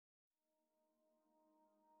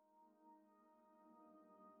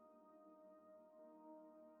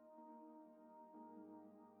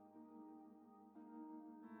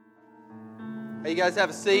Hey, you guys have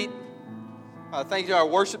a seat. Thank you to our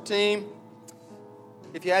worship team.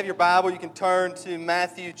 If you have your Bible, you can turn to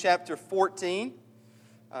Matthew chapter 14.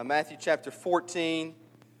 Matthew chapter 14.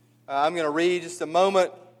 I'm going to read just a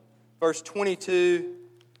moment, verse 22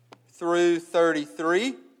 through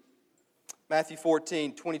 33. Matthew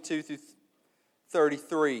 14, 22 through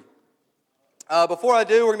 33. Before I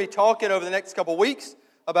do, we're going to be talking over the next couple weeks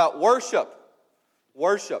about worship.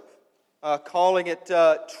 Calling it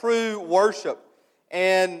true worship.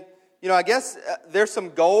 And, I guess there's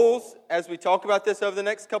some goals as we talk about this over the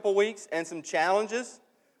next couple weeks and some challenges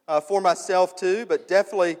for myself too, but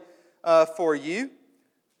definitely for you.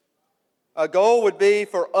 A goal would be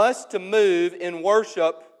for us to move in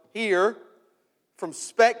worship here from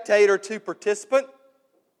spectator to participant.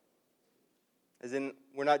 As in,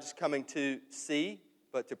 we're not just coming to see,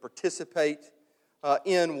 but to participate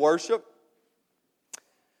in worship.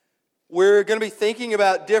 We're going to be thinking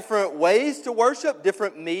about different ways to worship,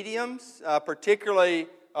 different mediums, particularly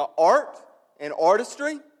art and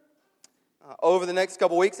artistry, over the next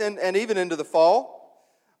couple weeks and even into the fall.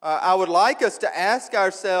 I would like us to ask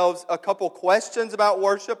ourselves a couple questions about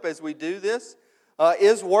worship as we do this.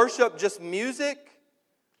 Is worship just music,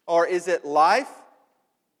 or is it life?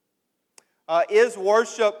 Is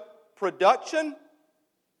worship production,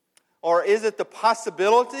 or is it the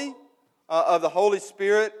possibility of the Holy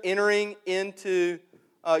Spirit entering into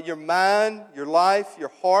your mind, your life,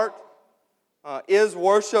 your heart? Is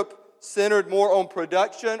worship centered more on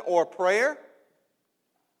production or prayer?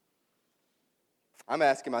 I'm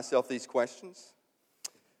asking myself these questions.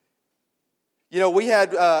 We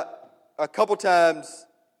had a couple times,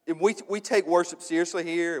 we take worship seriously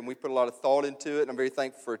here, and we put a lot of thought into it, and I'm very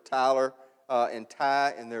thankful for Tyler and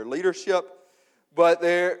Ty and their leadership. But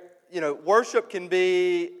worship can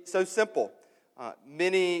be so simple.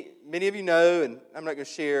 Many of you know, and I'm not going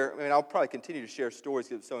to share, I'll probably continue to share stories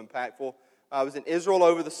because it's so impactful. I was in Israel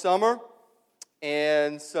over the summer,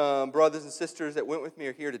 and some brothers and sisters that went with me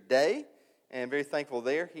are here today, and I'm very thankful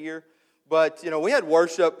they're here. But, we had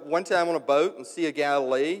worship one time on a boat in Sea of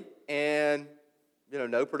Galilee, and,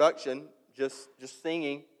 no production, just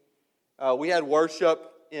singing. We had worship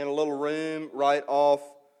in a little room right off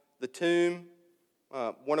the tomb,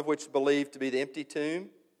 one of which is believed to be the empty tomb.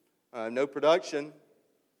 No production.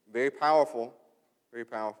 Very powerful. Very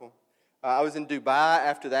powerful. I was in Dubai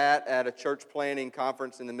after that at a church planting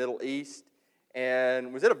conference in the Middle East,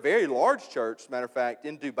 and was at a very large church, as a matter of fact,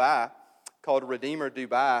 in Dubai, called Redeemer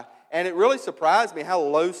Dubai. And it really surprised me how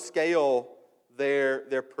low scale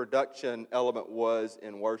their production element was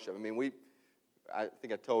in worship. I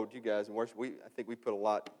think I told you guys in worship, I think we put a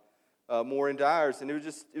lot more into ours, and it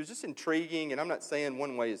was just intriguing. And I'm not saying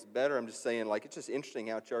one way is better. I'm just saying it's just interesting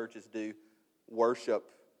how churches do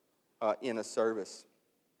worship in a service.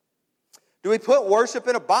 Do we put worship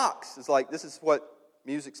in a box? It's like, this is what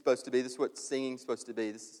music's supposed to be. This is what singing's supposed to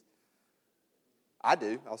be. I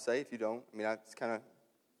do. I'll say if you don't. It's kind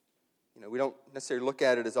of, we don't necessarily look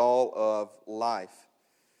at it as all of life.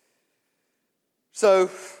 So,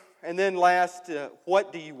 and then last,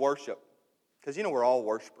 what do you worship? Because we're all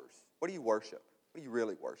worshipers. What do you worship? What do you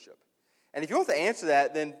really worship? And if you want to answer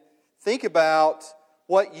that, then think about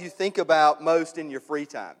what you think about most in your free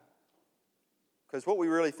time. Because what we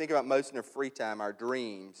really think about most in our free time, our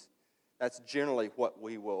dreams, that's generally what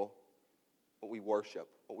we worship,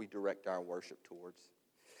 what we direct our worship towards.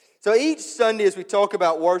 So each Sunday as we talk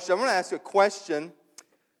about worship, I'm going to ask a question.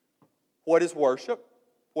 What is worship?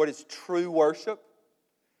 What is true worship?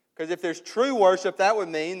 Because if there's true worship, that would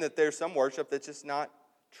mean that there's some worship that's just not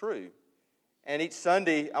true. And each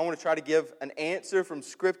Sunday, I want to try to give an answer from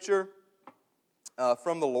Scripture,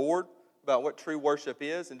 from the Lord, about what true worship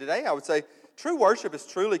is. And today, I would say true worship is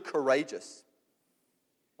truly courageous.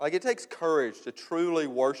 It takes courage to truly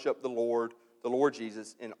worship the Lord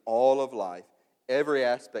Jesus, in all of life, every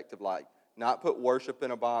aspect of life. Not put worship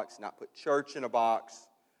in a box, not put church in a box,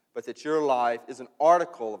 but that your life is an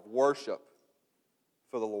article of worship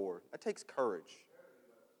for the Lord. That takes courage.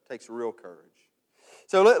 It takes real courage.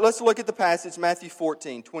 So let's look at the passage, Matthew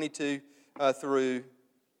 14, 22 through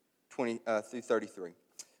 33.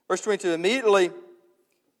 Verse 22, immediately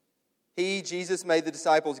Jesus made the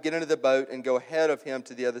disciples get into the boat and go ahead of him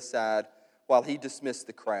to the other side while he dismissed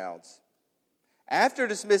the crowds. After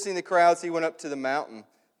dismissing the crowds, he went up to the mountain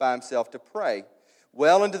by himself to pray.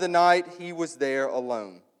 Well into the night, he was there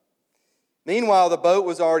alone. Meanwhile, the boat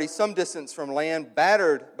was already some distance from land,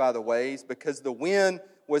 battered by the waves, because the wind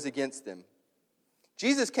was against them.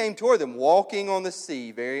 Jesus came toward them, walking on the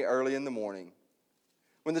sea very early in the morning.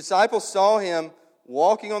 When the disciples saw him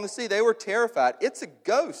walking on the sea, they were terrified. "It's a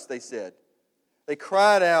ghost," they said. They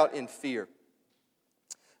cried out in fear.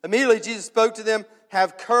 Immediately Jesus spoke to them,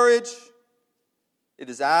 "Have courage. It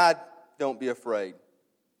is I. Don't be afraid."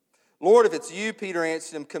 "Lord, if it's you," Peter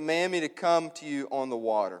answered him, "command me to come to you on the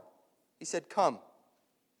water." He said, "Come."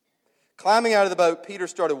 Climbing out of the boat, Peter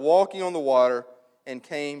started walking on the water and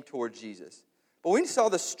came toward Jesus. But when he saw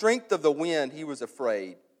the strength of the wind, he was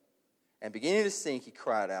afraid. And beginning to sink, he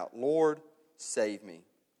cried out, "Lord, save me."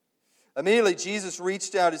 Immediately Jesus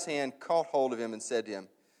reached out his hand, caught hold of him, and said to him,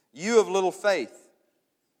 "You of little faith,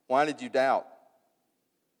 why did you doubt?"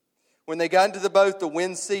 When they got into the boat, the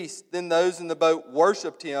wind ceased. Then those in the boat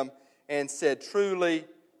worshipped him and said, "Truly,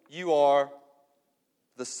 you are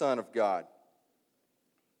the Son of God."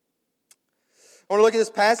 I want to look at this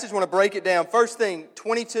passage. I want to break it down. First thing,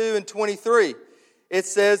 22 and 23. It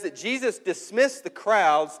says that Jesus dismissed the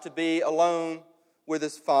crowds to be alone with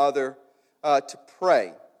his Father to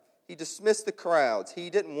pray. He dismissed the crowds. He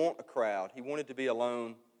didn't want a crowd. He wanted to be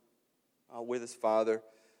alone with his Father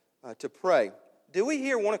to pray. Do we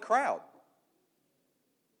here want a crowd?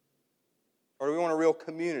 Or do we want a real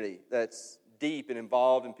community that's deep and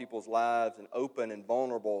involved in people's lives and open and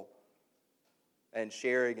vulnerable and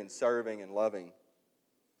sharing and serving and loving?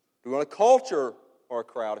 Do we want a culture or a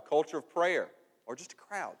crowd, a culture of prayer, or just a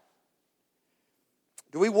crowd?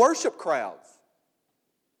 Do we worship crowds?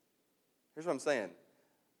 Here's what I'm saying.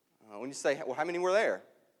 When you say, well, how many were there?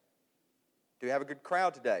 Do we have a good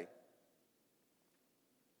crowd today?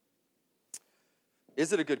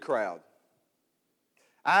 Is it a good crowd?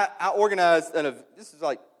 I organized, this is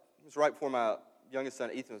like, it was right before my youngest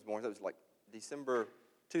son Ethan was born. That was like December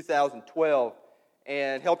 2012.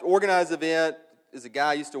 And helped organize an event. Is a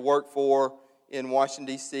guy I used to work for in Washington,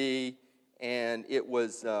 D.C., and it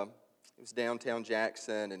was downtown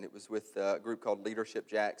Jackson, and it was with a group called Leadership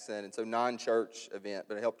Jackson, and so non-church event,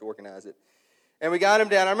 but I helped organize it. And we got him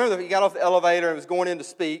down. I remember he got off the elevator and was going in to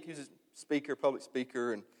speak. He was a speaker, public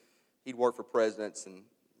speaker, and he'd worked for presidents and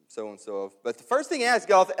so on and so forth. But the first thing he asked,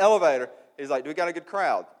 got off the elevator, he's like, "Do we got a good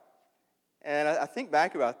crowd?" And I think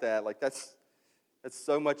back about that, like that's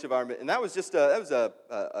so much of our, and that was just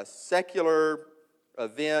a secular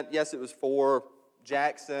event. Yes, it was for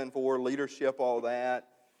Jackson, for leadership, all that.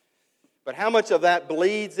 But how much of that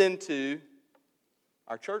bleeds into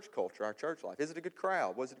our church culture, our church life? Is it a good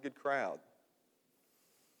crowd? Was it a good crowd?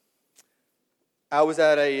 I was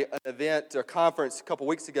at an event, a conference a couple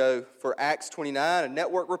weeks ago for Acts 29, a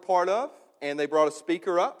network we're part of, and they brought a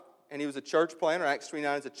speaker up, and he was a church planner. Acts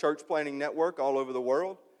 29 is a church planning network all over the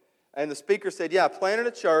world. And the speaker said, "Yeah, I planted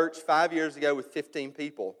a church 5 years ago with 15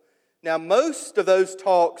 people. Now, most of those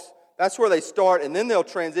talks, that's where they start, and then they'll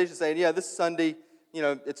transition saying, "Yeah, this Sunday,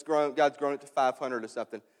 it's grown. God's grown it to 500 or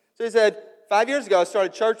something." So he said, 5 years ago, I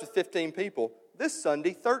started church with 15 people. This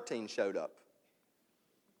Sunday, 13 showed up.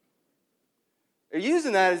 They're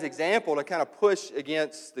using that as an example to kind of push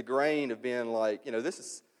against the grain of being like,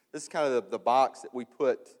 this is kind of the box that we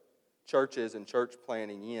put churches and church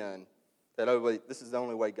planning in, that, oh, this is the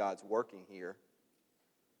only way God's working here.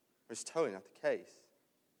 It's totally not the case.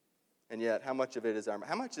 And yet, how much of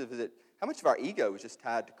our ego is just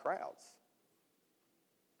tied to crowds?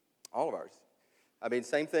 All of ours. I mean,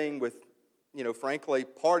 same thing with, frankly,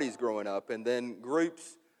 parties growing up, and then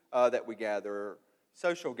groups that we gather,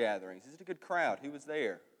 social gatherings. Is it a good crowd? Who was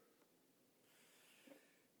there?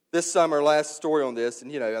 This summer, last story on this,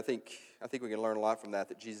 and I think we can learn a lot from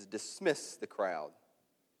that Jesus dismissed the crowd.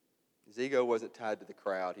 His ego wasn't tied to the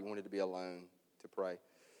crowd. He wanted to be alone to pray.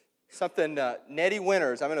 Something, Nettie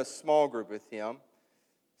Winters, I'm in a small group with him.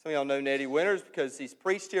 Some of y'all know Nettie Winters because he's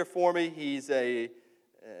preached here for me. He's a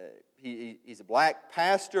black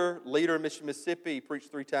pastor, leader in Mississippi. He preached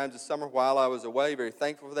 3 times this summer while I was away. Very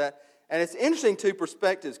thankful for that. And it's interesting, two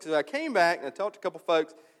perspectives, because I came back and I talked to a couple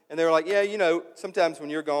folks, and they were like, "Yeah, sometimes when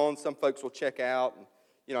you're gone, some folks will check out,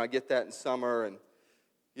 and I get that in summer, and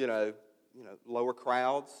lower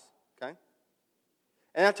crowds." Okay.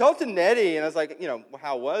 And I talked to Nettie, and I was like, "Well,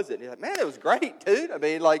 how was it?" And he's like, "Man, it was great, dude. I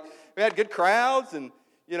mean, like, we had good crowds, and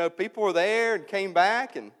people were there and came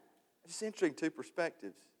back, and it's just interesting, two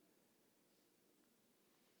perspectives."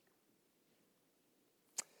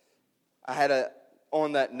 I had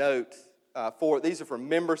on that note, these are for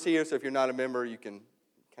members here, so if you're not a member, you can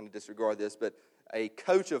kind of disregard this, but a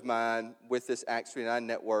coach of mine with this Acts 29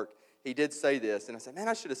 network, he did say this, and I said, "Man,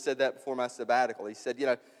 I should have said that before my sabbatical." He said,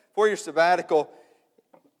 "For your sabbatical,"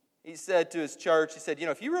 he said to his church, he said,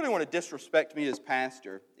 "If you really want to disrespect me as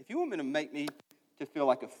pastor, if you want me to make me to feel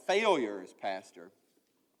like a failure as pastor,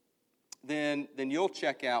 then you'll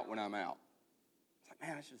check out when I'm out." I was like,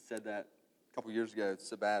 "Man, I should have said that a couple years ago at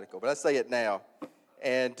sabbatical," but I say it now,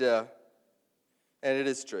 and it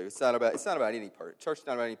is true. It's not about any person. Church is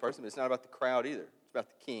not about any person, but it's not about the crowd either. It's about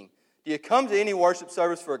the king. Do you come to any worship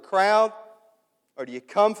service for a crowd, or do you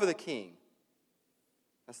come for the king?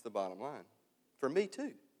 That's the bottom line. For me,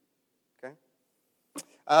 too. Okay?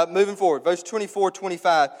 Moving forward, verse 24,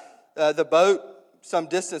 25. The boat, some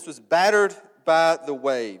distance, was battered by the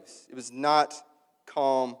waves. It was not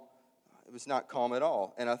calm. It was not calm at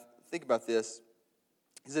all. And I think about this.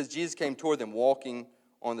 He says Jesus came toward them walking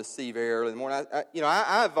on the sea very early in the morning.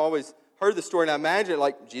 I've always heard the story, and I imagine it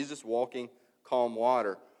like Jesus walking calm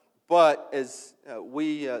water. But as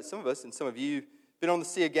some of us and some of you, been on the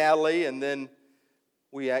Sea of Galilee, and then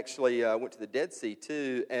we actually went to the Dead Sea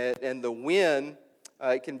too, and the wind,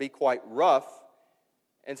 it can be quite rough.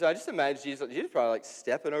 And so I just imagine Jesus probably like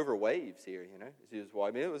stepping over waves here, as he was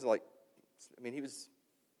walking. He was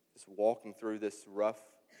just walking through this rough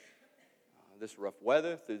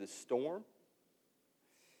weather, through the storm.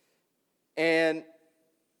 And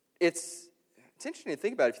it's interesting to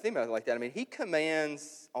think about it. If you think about it like that, he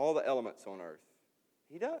commands all the elements on earth.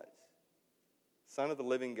 He does. Son of the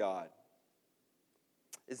living God.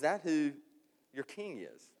 Is that who your king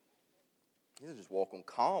is? He doesn't just walk on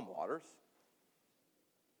calm waters.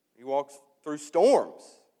 He walks through storms.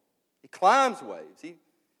 He climbs waves. He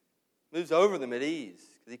moves over them at ease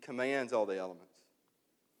because he commands all the elements.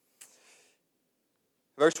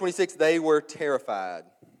 Verse 26, they were terrified.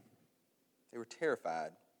 They were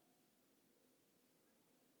terrified.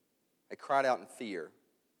 They cried out in fear.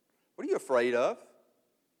 What are you afraid of?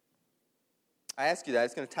 I ask you that.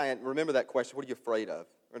 It's going to tie in. Remember that question. What are you afraid of?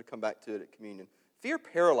 We're going to come back to it at communion. Fear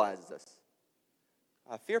paralyzes us.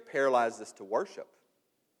 Fear paralyzes us to worship.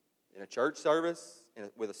 In a church service,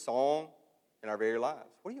 with a song, in our very lives.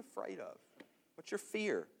 What are you afraid of? What's your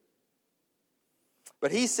fear?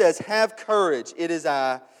 But he says, have courage. It is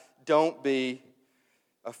I. Don't be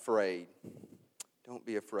afraid. Don't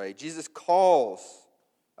be afraid. Jesus calls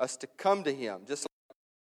us to come to him. Just like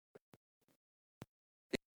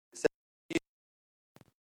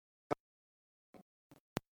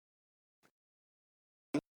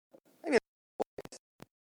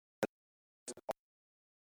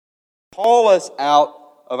call us out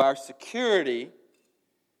of our security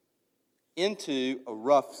into a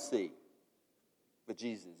rough sea. But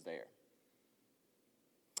Jesus is there.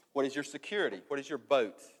 What is your security? What is your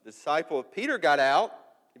boat? The disciple, Peter got out,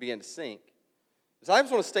 he began to sink. The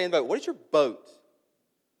disciples want to stay in the boat. What is your boat?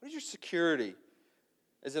 What is your security?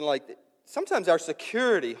 As in, sometimes our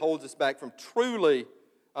security holds us back from truly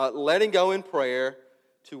letting go in prayer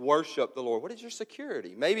to worship the Lord. What is your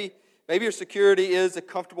security? Maybe your security is a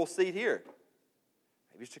comfortable seat here.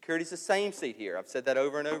 Maybe your security is the same seat here. I've said that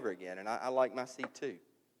over and over again, and I like my seat too.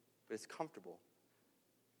 But it's comfortable.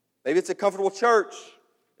 Maybe it's a comfortable church.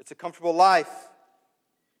 It's a comfortable life.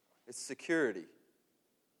 It's security.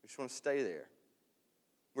 We just want to stay there.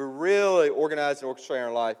 We're really organized and orchestrating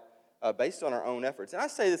our life based on our own efforts. And I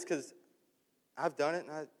say this because I've done it,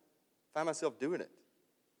 and I find myself doing it.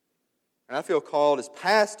 And I feel called as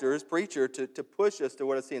pastor, as preacher, to push us to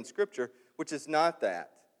what I see in Scripture, which is not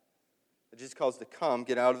that. It just calls us to come,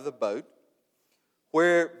 get out of the boat,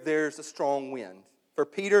 where there's a strong wind. For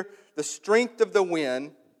Peter, the strength of the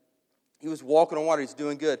wind, he was walking on water, he's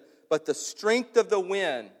doing good. But the strength of the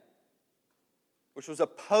wind, which was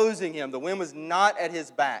opposing him, the wind was not at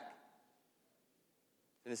his back,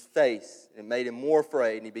 in his face. It made him more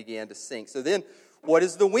afraid, and he began to sink. So then, what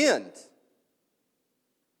is the wind?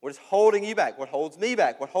 What is holding you back? What holds me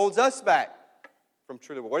back? What holds us back from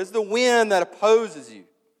truly? What is the wind that opposes you?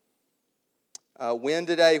 Wind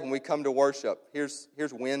today, when we come to worship, here's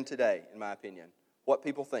wind today, in my opinion. What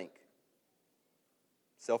people think.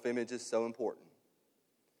 Self-image is so important.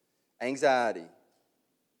 Anxiety.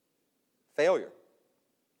 Failure.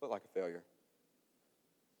 Look like a failure.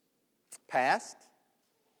 Past.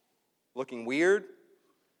 Looking weird.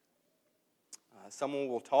 Someone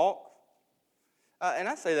will talk. And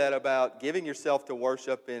I say that about giving yourself to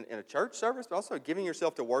worship in a church service, but also giving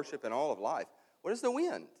yourself to worship in all of life. What is the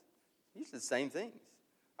wind? These are the same things.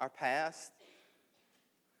 Our past.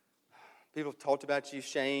 People have talked about you,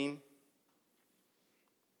 shame.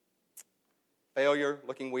 Failure,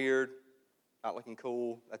 looking weird, not looking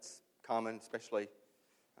cool. That's common, especially,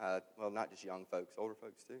 not just young folks, older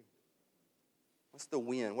folks too. What's the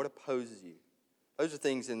wind? What opposes you? Those are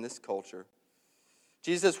things in this culture.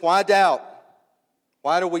 Jesus says, why doubt?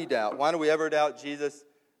 Why do we doubt? Why do we ever doubt Jesus?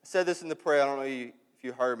 I said this in the prayer. I don't know if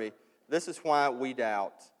you heard me. This is why we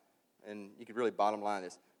doubt. And you could really bottom line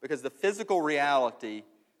this. Because the physical reality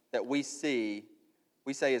that we see,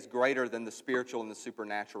 we say is greater than the spiritual and the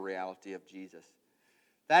supernatural reality of Jesus.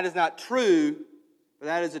 That is not true, but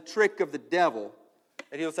that is a trick of the devil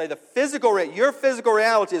that he'll say your physical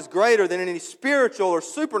reality is greater than any spiritual or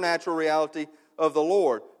supernatural reality of the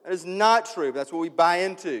Lord. That is not true. That's what we buy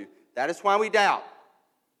into. That is why we doubt.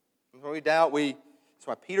 That's why we doubt. That's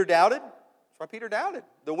why Peter doubted. That's why Peter doubted.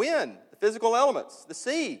 The wind, the physical elements, the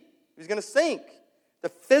sea. He was going to sink. The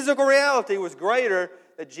physical reality was greater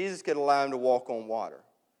that Jesus could allow him to walk on water.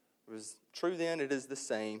 It was true then. It is the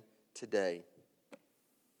same today.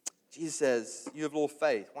 Jesus says, you have little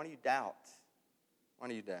faith. Why do you doubt? Why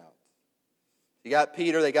do you doubt? You got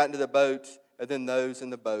Peter, they got into the boat, and then those in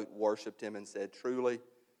the boat worshiped him and said, truly,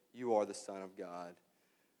 you are the Son of God.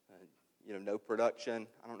 No production.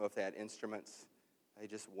 I don't know if they had instruments. They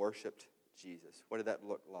just worshiped Jesus. What did that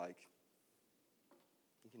look like?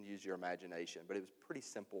 You can use your imagination, but it was pretty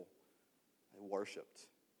simple. They worshiped.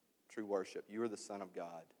 True worship. You are the Son of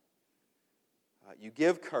God. You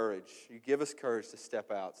give courage. You give us courage to step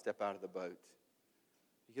out of the boat.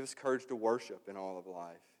 You give us courage to worship in all of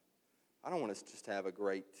life. I don't want us just to have a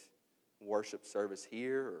great worship service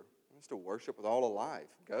here, or I want us to worship with all of life.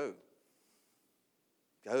 Go.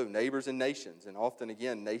 Go, neighbors and nations. And often,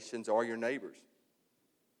 again, nations are your neighbors.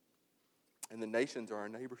 And the nations are our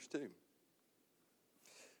neighbors too.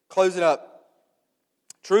 Closing up.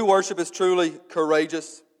 True worship is truly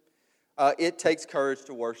courageous. It takes courage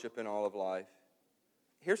to worship in all of life.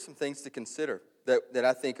 Here's some things to consider that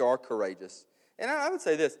I think are courageous. And I would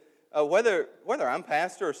say this, whether I'm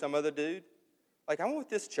pastor or some other dude, like I'm with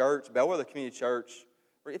this church, Bellwether Community Church,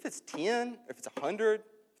 or if it's 10, if it's 100, if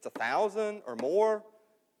it's 1,000 or more,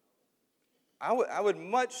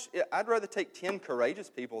 I'd rather take 10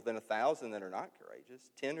 courageous people than 1,000 that are not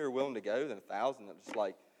courageous. 10 who are willing to go than 1,000 that are just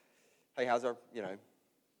like, hey, how's the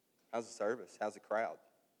service? How's the crowd?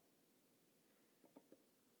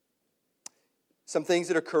 Some things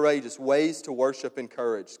that are courageous, ways to worship and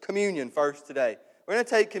courage. Communion first today. We're going to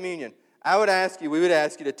take communion. We would ask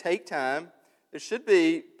you to take time. There should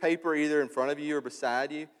be paper either in front of you or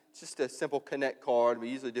beside you. It's just a simple connect card. We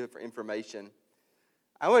usually do it for information.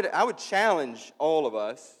 I would challenge all of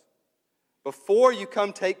us, before you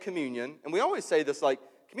come take communion, and we always say this, like,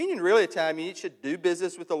 communion really a time you should do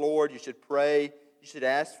business with the Lord, you should pray, you should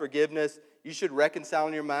ask forgiveness, you should reconcile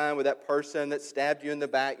in your mind with that person that stabbed you in the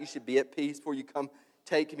back, you should be at peace before you come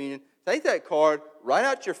take communion. Take that card, write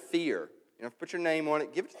out your fear, put your name on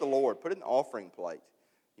it, give it to the Lord, put it in the offering plate.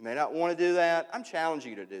 You may not want to do that. I'm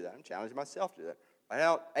challenging you to do that. I'm challenging myself to do that. Write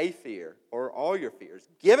out a fear or all your fears.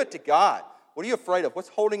 Give it to God. What are you afraid of? What's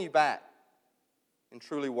holding you back? And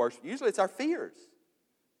truly worship. Usually it's our fears.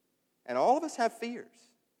 And all of us have fears.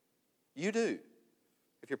 You do.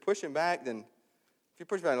 If you're pushing back, like,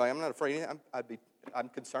 I'm not afraid. I'm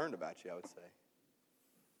concerned about you, I would say.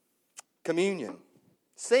 Communion.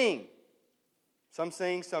 Sing. Some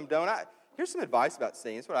sing, some don't. Here's some advice about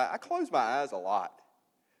singing. I close my eyes a lot.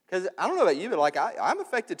 Because I don't know about you, but like I'm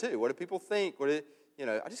affected too. What do people think? I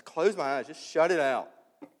just close my eyes. Just shut it out.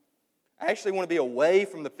 I actually want to be away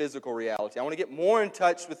from the physical reality. I want to get more in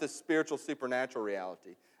touch with the spiritual, supernatural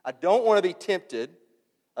reality. I don't want to be tempted.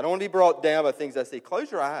 I don't want to be brought down by things I see.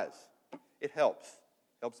 Close your eyes. It helps.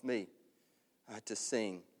 Helps me to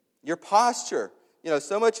sing. Your posture.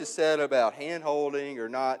 So much is said about hand holding or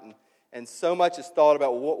not, and so much is thought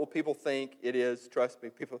about what will people think it is. Trust me,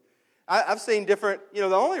 people. I've seen different. The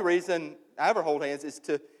only reason I ever hold hands is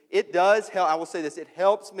it does help. I will say this. It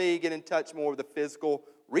helps me get in touch more with the physical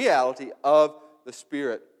reality of the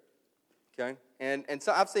Spirit. Okay? And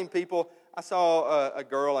so I've seen people, I saw a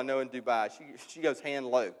girl I know in Dubai. She goes hand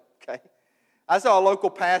low. Okay? I saw a local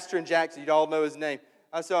pastor in Jackson. You all know his name.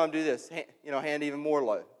 I saw him do this, hand even more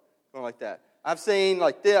low. Going like that. I've seen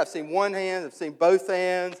like this. I've seen one hand. I've seen both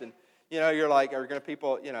hands. And, you're like, are going to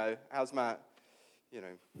people, how's that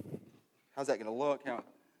going to look? Who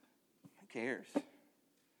cares?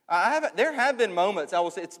 There have been moments, I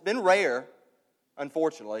will say, it's been rare.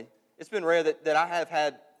 Unfortunately, it's been rare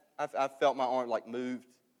that I've felt my arm like moved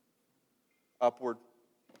upward.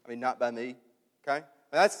 Not by me, okay?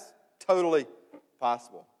 That's totally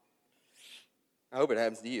possible. I hope it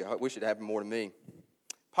happens to you. I wish it happened more to me.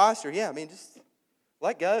 Posture, just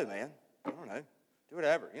let go, man. I don't know. Do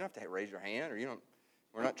whatever. You don't have to raise your hand, or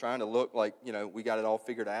we're not trying to look like, we got it all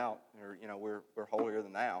figured out, or, we're holier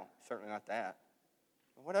than thou. Certainly not that.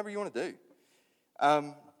 Whatever you want to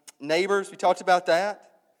do. Neighbors, we talked about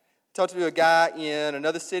that. Talked to a guy in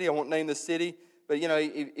another city. I won't name the city, but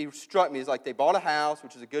he struck me. He's like, they bought a house,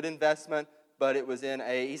 which is a good investment, but it was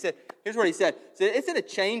he said, here's what he said. He said, it's in a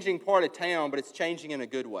changing part of town, but it's changing in a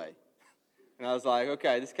good way. And I was like,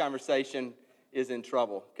 okay, this conversation is in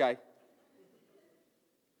trouble, okay?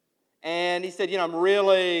 And he said, I'm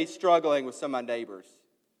really struggling with some of my neighbors.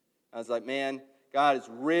 I was like, man, God is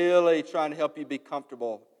really trying to help you be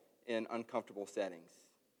comfortable in uncomfortable settings.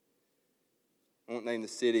 I won't name the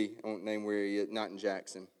city. I won't name where he is, not in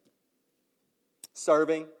Jackson.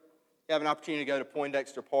 Serving. You have an opportunity to go to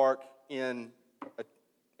Poindexter Park in an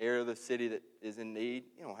area of the city that is in need.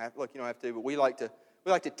 You don't have to, but we like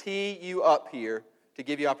to tee you up here to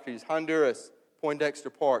give you opportunities. Honduras, Poindexter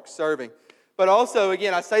Park, serving. But also,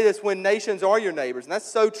 again, I say this when nations are your neighbors, and that's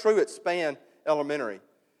so true at Span Elementary.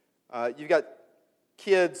 You've got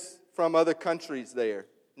kids from other countries there.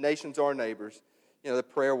 Nations are neighbors. The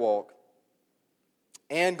prayer walk.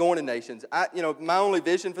 And going to nations. My only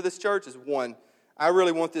vision for this church is one. I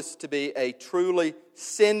really want this to be a truly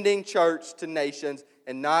sending church to nations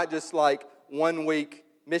and not just like 1 week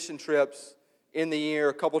mission trips in the year,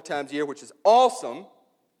 a couple times a year, which is awesome,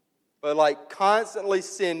 but like constantly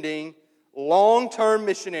sending long-term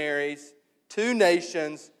missionaries to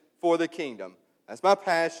nations for the kingdom. That's my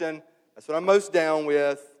passion. That's what I'm most down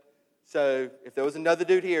with. So if there was another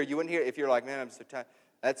dude here, you wouldn't hear. If you're like, man, I'm so tired.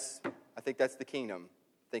 I think that's the kingdom.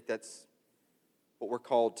 I think that's what we're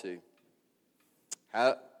called to.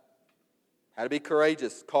 How to be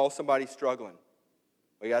courageous. Call somebody struggling.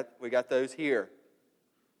 We got those here.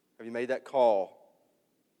 Have you made that call?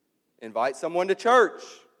 Invite someone to church.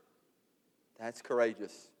 That's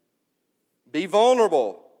courageous. Be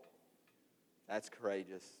vulnerable. That's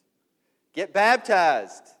courageous. Get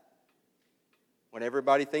baptized when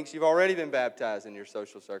everybody thinks you've already been baptized in your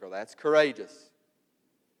social circle. That's courageous.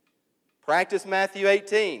 Practice Matthew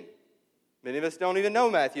 18. Many of us don't even know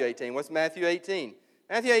Matthew 18. What's Matthew 18?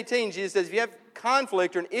 Matthew 18, Jesus says, if you have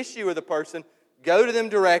conflict or an issue with a person, go to them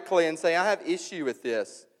directly and say, I have issue with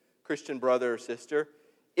this, Christian brother or sister.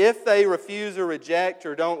 If they refuse or reject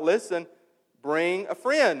or don't listen, bring a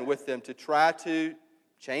friend with them to try to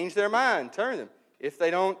change their mind, turn them. If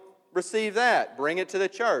they don't receive that, bring it to the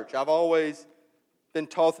church. I've always been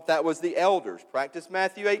taught that was the elders. Practice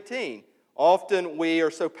Matthew 18. Often we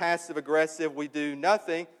are so passive-aggressive, we do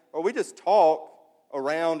nothing, or we just talk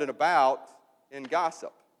around and about and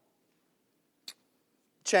gossip.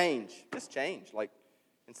 Change. Just change. Like,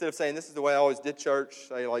 instead of saying, this is the way I always did church,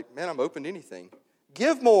 say, like, man, I'm open to anything.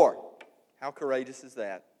 Give more. How courageous is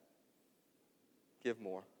that? Give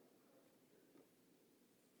more.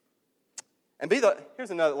 And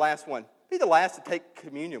here's another last one. Be the last to take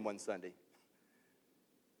communion one Sunday.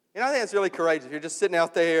 I think it's really courageous. You're just sitting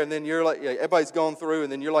out there, and then you're like, everybody's going through,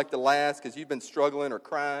 and then you're like the last because you've been struggling or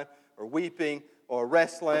crying or weeping or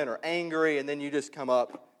wrestling or angry, and then you just come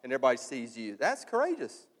up and everybody sees you. That's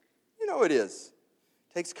courageous. It is.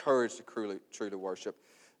 It takes courage to truly worship.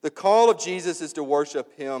 The call of Jesus is to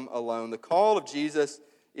worship Him alone. The call of Jesus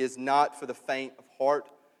is not for the faint of heart.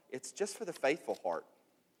 It's just for the faithful heart.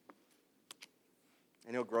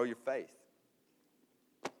 And He'll grow your faith.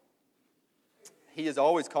 He is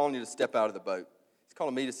always calling you to step out of the boat. He's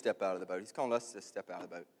calling me to step out of the boat. He's calling us to step out of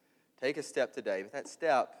the boat. Take a step today. But that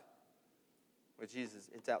step with Jesus,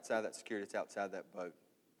 it's outside that security. It's outside that boat.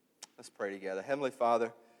 Let's pray together. Heavenly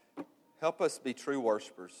Father, help us be true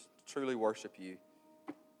worshipers, to truly worship You.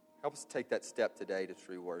 Help us take that step today to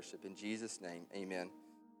true worship. In Jesus' name, amen.